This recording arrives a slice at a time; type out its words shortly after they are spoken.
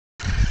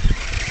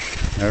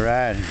All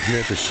right, here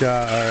at the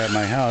shop, or at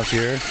my house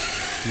here.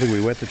 Look, we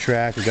wet the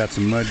track. We got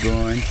some mud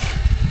going.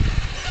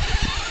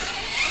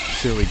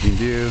 See what we can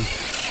do.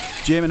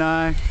 Jim and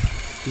I.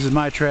 This is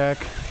my track.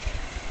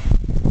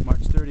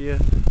 March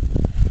 30th,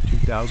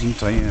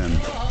 2010.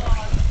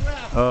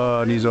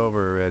 Oh, and he's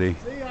over already.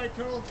 See, I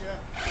told you.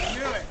 I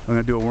knew it. I'm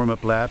gonna do a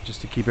warm-up lap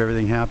just to keep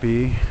everything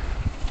happy.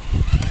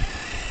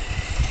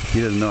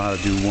 He doesn't know how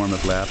to do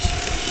warm-up laps.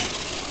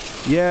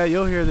 Yeah,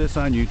 you'll hear this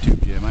on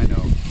YouTube, Jim. I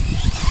know.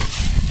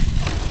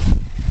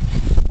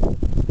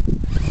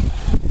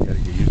 Gotta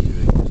get used to it.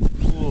 He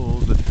just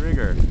pulls the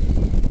trigger.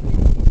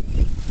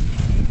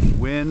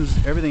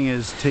 Winds, everything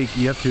is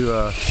you have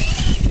to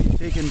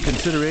take in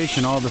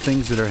consideration all the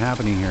things that are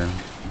happening here.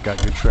 You've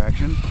got good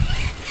traction.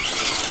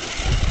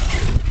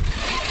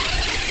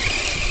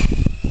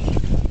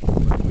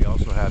 We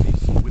also have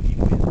these whippy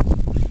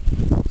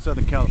winds.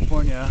 Southern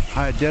California,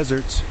 high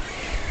deserts.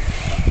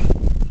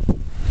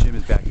 Jim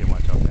is back here,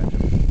 watch, I'll catch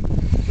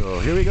him. So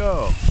here we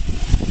go,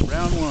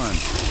 round one.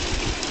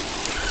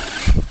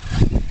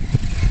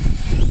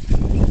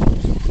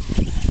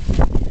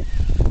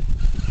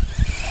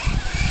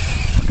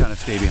 I'll kind of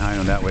stay behind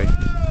on that way.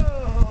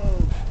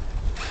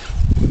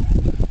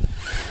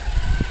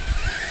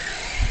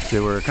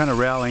 So we're kind of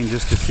rallying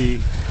just to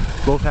see.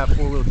 Both have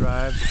four-wheel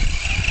drive.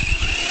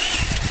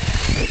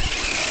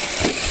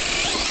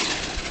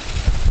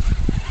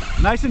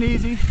 Nice and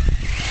easy.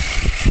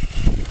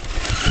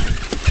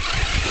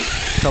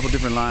 Couple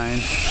different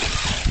lines.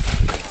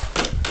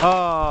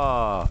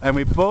 Oh, and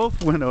we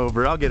both went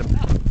over. I'll get him.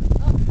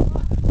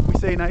 We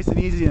say nice and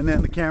easy, and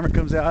then the camera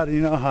comes out, and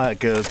you know how it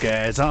goes,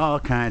 guys. All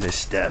kind of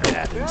stuff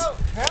happens.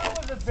 That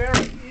was a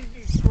very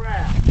easy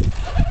crash.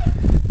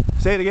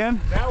 Say it again.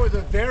 That was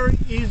a very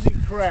easy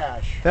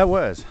crash. That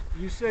was.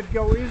 You said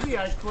go easy.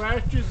 I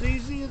crashed as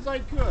easy as I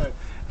could.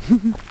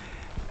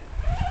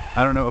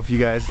 I don't know if you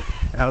guys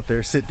out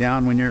there sit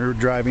down when you're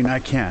driving. I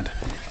can't.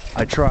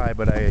 I try,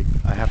 but I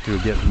have to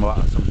get some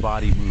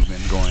body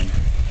movement going.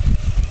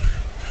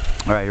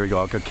 All right, here we go.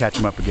 I'll go catch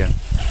him up again.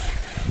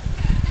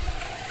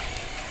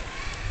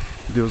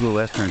 Do those little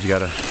S turns. You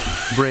gotta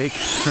brake,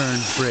 turn,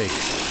 brake.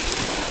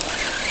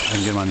 I can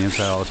get him on the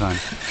inside all the time.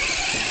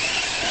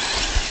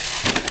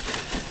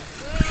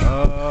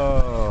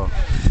 Oh.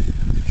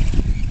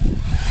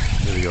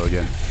 There we go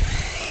again.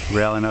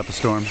 Rallying up a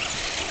storm.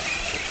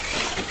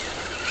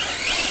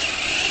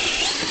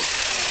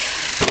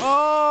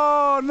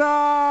 Oh,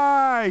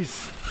 nice!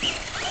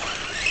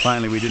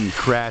 Finally, we didn't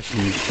crash in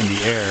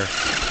the air.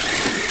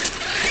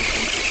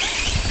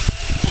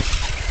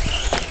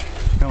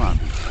 Come on,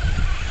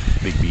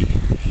 Big B.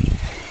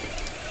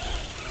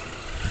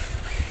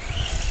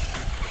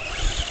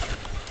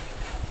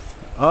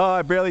 Oh,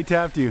 I barely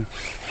tapped you.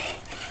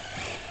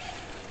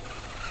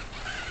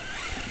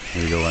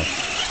 There you go, Wes.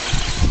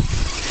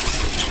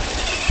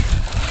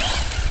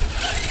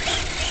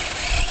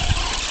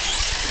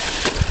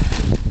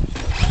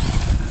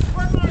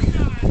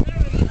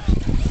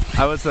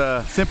 I was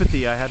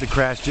sympathy. I had to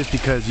crash just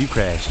because you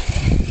crashed.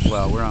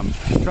 Well, I'm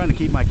trying to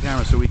keep my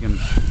camera so we can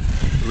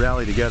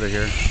rally together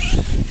here.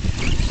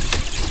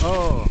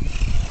 Oh,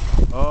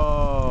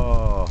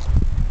 oh,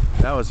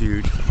 that was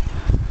huge.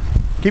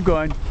 Keep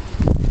going.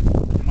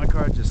 My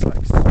car just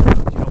like,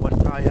 you know what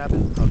probably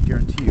happened? I'll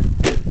guarantee you.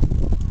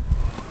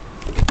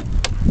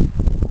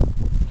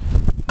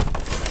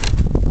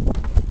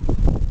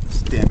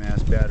 This damn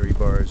ass battery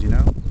bars, you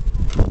know?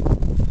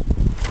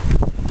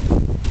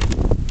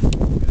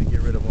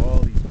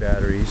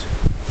 Batteries.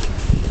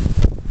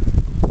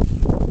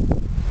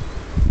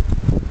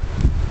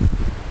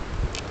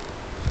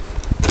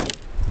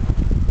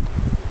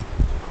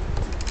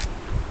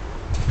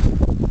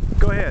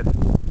 Go ahead.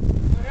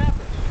 What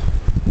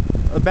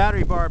happened? The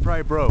battery bar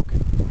probably broke.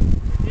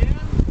 Yeah?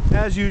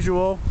 As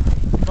usual.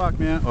 Fuck,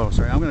 man. Oh,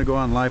 sorry. I'm gonna go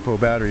on LiPo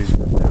batteries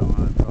from now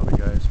on, probably,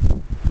 guys.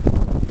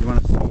 You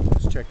want to see?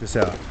 Let's check this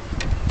out.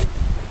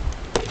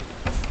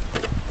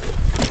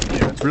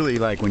 Yeah, it's really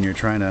like when you're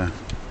trying to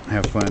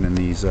have fun in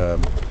these. I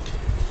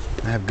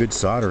have good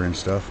solder and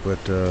stuff, but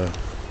I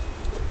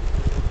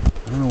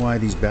don't know why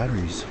these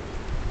batteries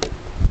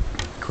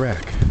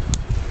crack.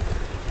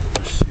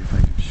 Let's see if I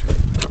can show you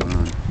what's going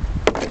on.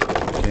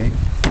 Okay,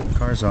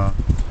 car's off.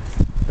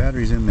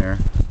 Battery's in there.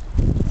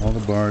 All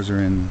the bars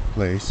are in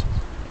place.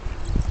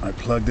 I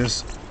plug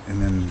this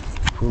and then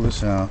pull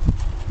this out.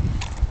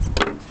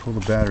 Pull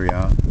the battery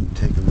out and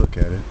take a look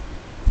at it.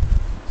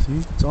 See,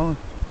 it's all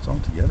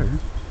together.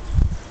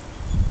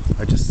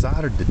 I just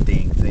soldered the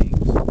dang things.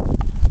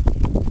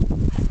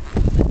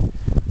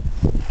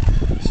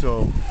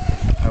 So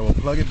I will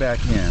plug it back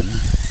in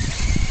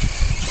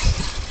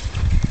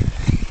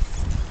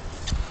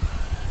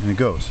and it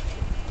goes.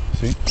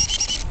 See?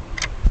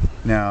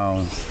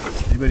 Now,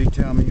 anybody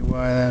tell me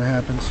why that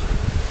happens?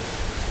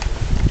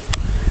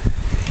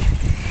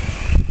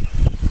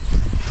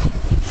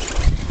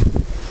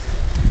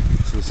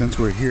 So since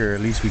we're here,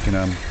 at least we can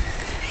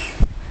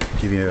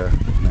give you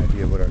an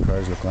idea of what our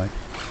cars look like.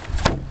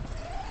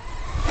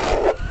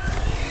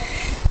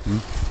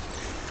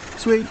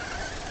 Sweet.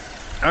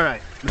 All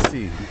right, let's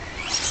see.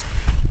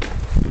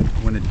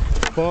 When it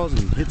falls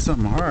and hits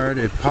something hard,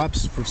 it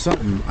pops for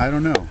something. I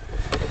don't know.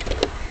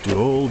 Do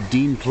old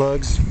Dean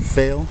plugs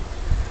fail?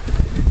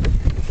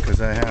 Because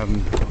I have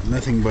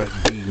nothing but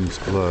Dean's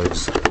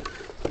plugs.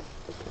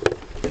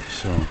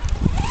 So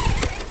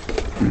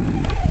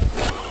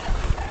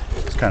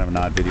it's kind of an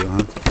odd video,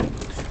 huh?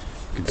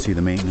 You can see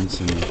the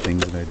maintenance and the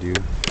things that I do,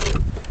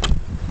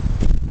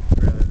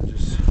 rather than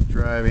just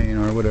driving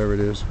or whatever it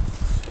is.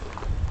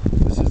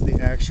 This is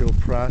the actual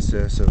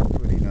process of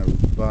putting a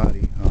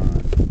body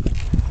on.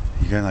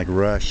 You kind of like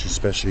rush,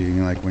 especially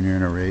like when you're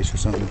in a race or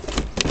something.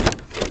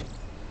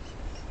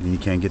 And you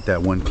can't get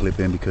that one clip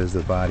in because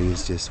the body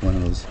is just one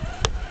of those.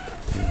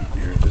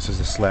 Here, this is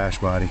a slash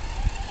body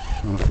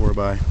on a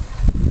 4x.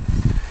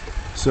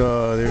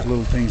 So there's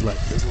little things like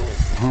this little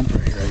hump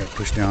right here I got to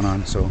push down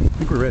on. So I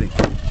think we're ready.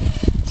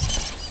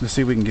 Let's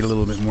see if we can get a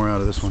little bit more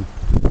out of this one.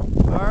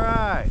 All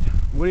right,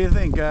 what do you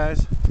think,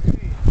 guys?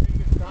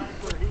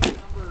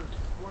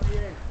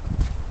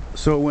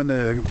 So when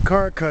the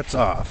car cuts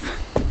off,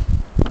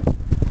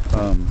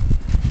 we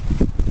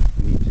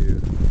need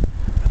to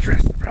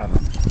address the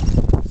problem.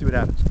 Let's see what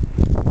happens.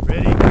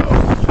 Ready, go!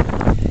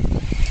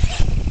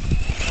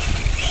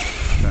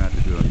 Try not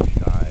to do a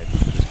dive.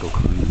 Just go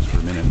cruise for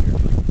a minute here.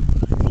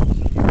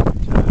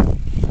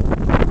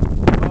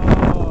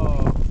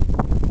 Oh!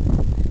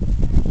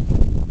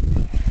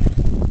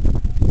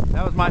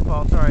 That was my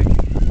fault, sorry.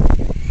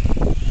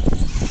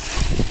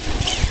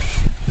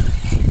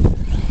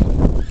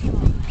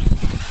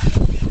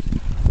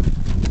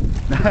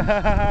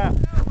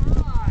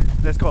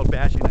 That's called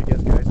bashing, I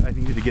guess, guys. I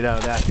need to get out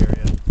of that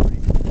area.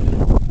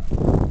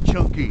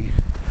 Chunky.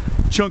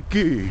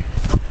 Chunky.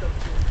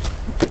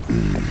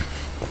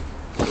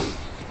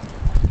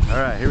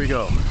 Alright, here we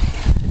go.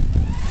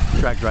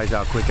 Track dries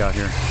out quick out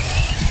here.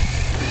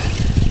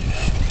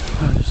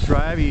 Just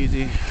drive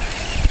easy.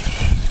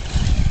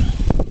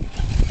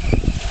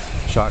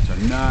 Shocks are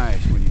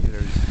nice when you hit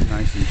it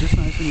nice and just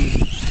nice and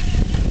easy.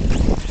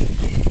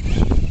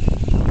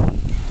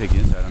 Take the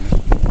inside on this.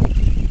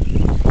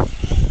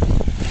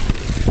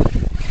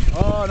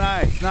 Oh,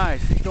 nice, nice.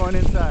 He's going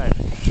inside.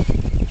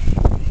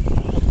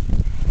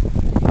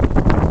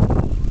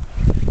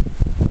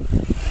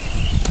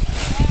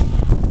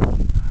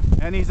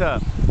 And he's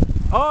up.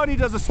 Oh, and he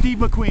does a Steve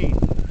McQueen.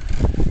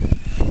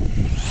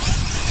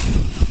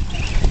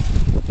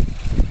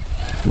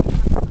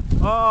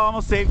 Oh,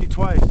 almost saved you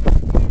twice.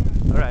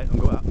 All right, I'm going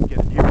to go out and get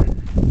it here.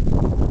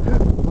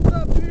 What's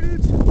up,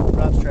 dudes?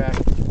 Rob's track.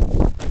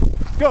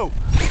 Go.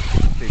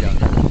 Stay down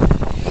there.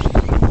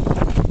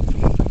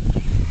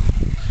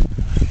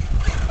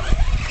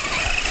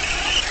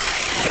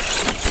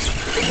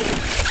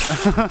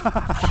 He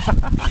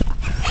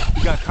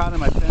got caught in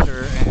my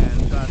fender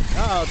and thought,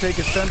 oh, I'll take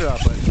his fender off,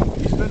 but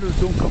these fenders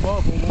don't come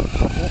off.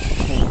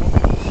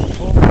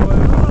 Oh boy,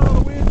 oh,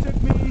 the wind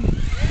took me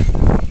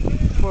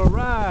for a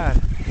ride.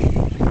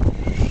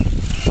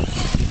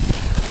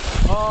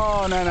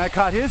 Oh, and I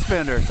caught his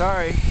fender,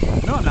 sorry.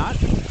 No, I'm not.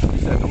 He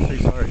said, don't say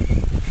sorry.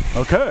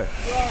 Okay.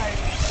 Right.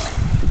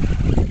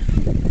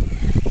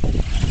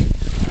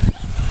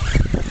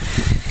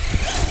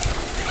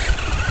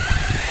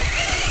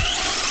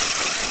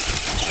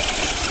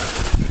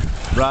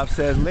 Rob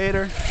says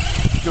later,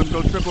 he's gonna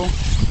go triple.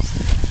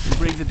 He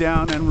brings it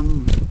down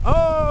and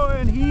oh,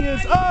 and he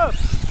is up.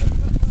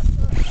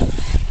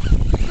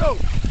 Go.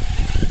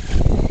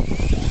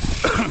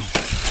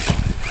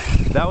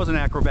 That was an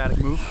acrobatic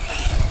move.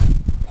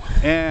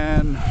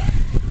 And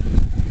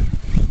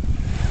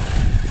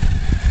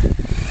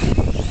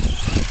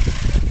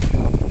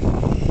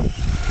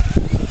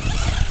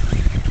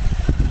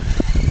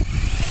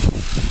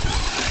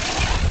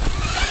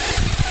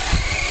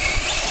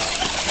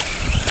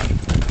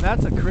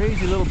that's a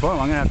crazy little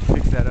bump. I'm gonna have to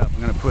fix that up.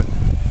 I'm gonna put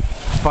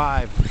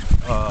 5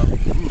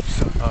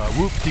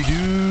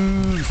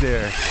 whoop-de-doos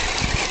there.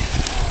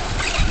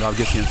 Rob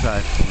gets you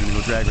inside. We're gonna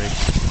go drag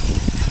race.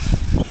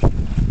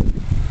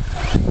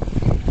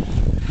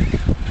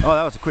 Oh,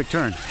 that was a quick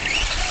turn.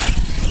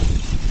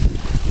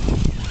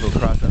 Little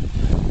cross up.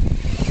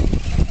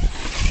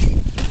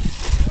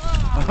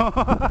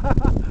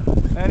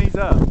 And he's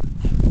up.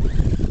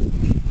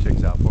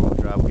 Checks out forward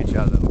drive. We'll get you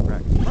out of that little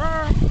crack.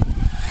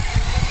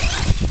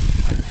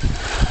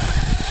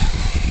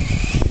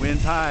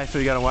 Wind's high, so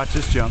you gotta watch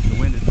this jump. The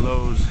wind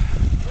blows.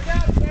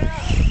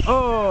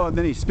 Oh, and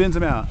then he spins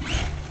him out.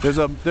 There's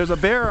a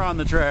bear on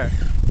the track.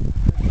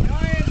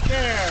 Giant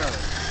bear.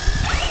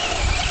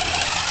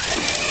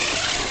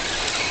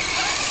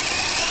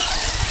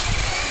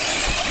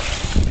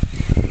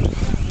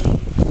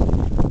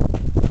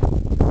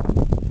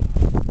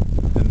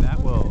 And that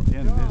will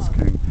end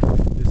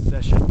this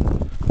session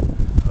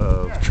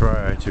of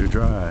Try to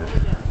Drive.